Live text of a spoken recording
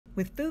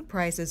With food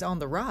prices on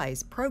the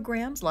rise,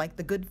 programs like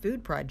the Good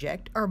Food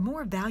Project are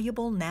more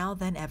valuable now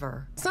than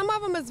ever. Some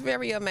of them is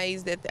very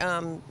amazed that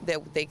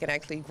they can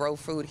actually grow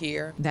food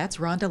here. That's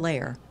Rhonda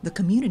Lair, the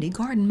community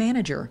garden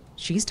manager.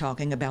 She's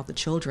talking about the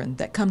children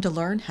that come to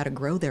learn how to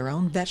grow their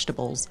own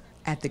vegetables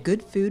at the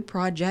Good Food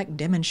Project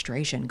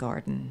demonstration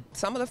garden.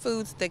 Some of the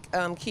foods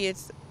that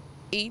kids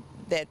eat,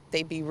 that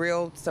they be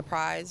real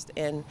surprised,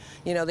 and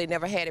they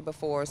never had it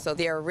before, so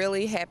they're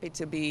really happy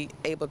to be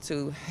able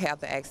to have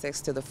the access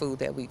to the food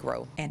that we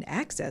grow. And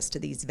access to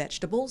these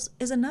vegetables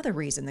is another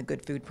reason the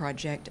Good Food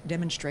Project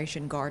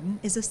demonstration garden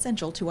is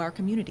essential to our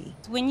community.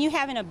 When you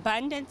have an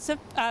abundance of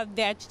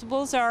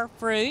vegetables or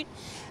fruit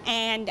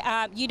and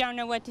you don't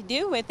know what to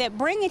do with it,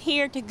 bring it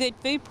here to Good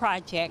Food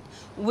Project.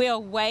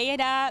 We'll weigh it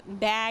up,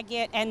 bag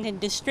it, and then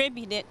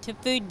distribute it to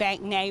food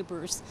bank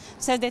neighbors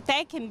so that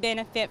they can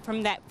benefit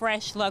from that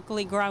fresh,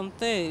 locally grown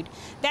food.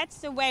 That's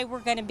the way we're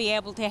going to be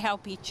able to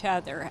help each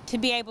other, to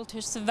be able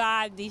to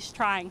survive these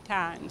trying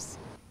times.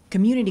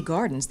 Community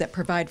gardens that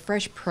provide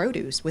fresh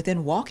produce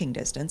within walking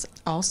distance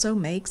also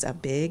makes a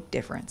big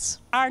difference.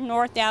 Our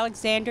North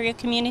Alexandria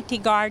Community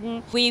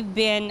Garden, we've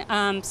been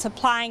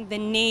supplying the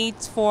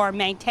needs for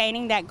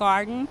maintaining that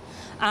garden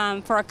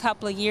for a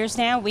couple of years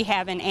now. We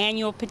have an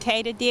annual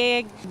potato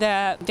dig.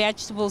 The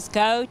vegetables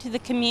go to the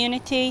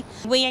community.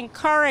 We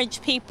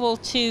encourage people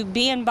to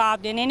be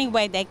involved in any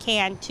way they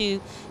can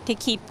to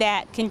keep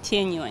that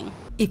continuing.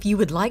 If you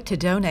would like to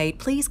donate,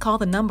 please call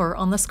the number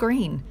on the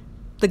screen.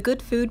 The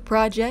Good Food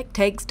Project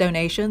takes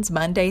donations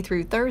Monday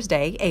through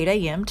Thursday, 8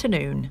 a.m. to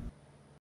noon.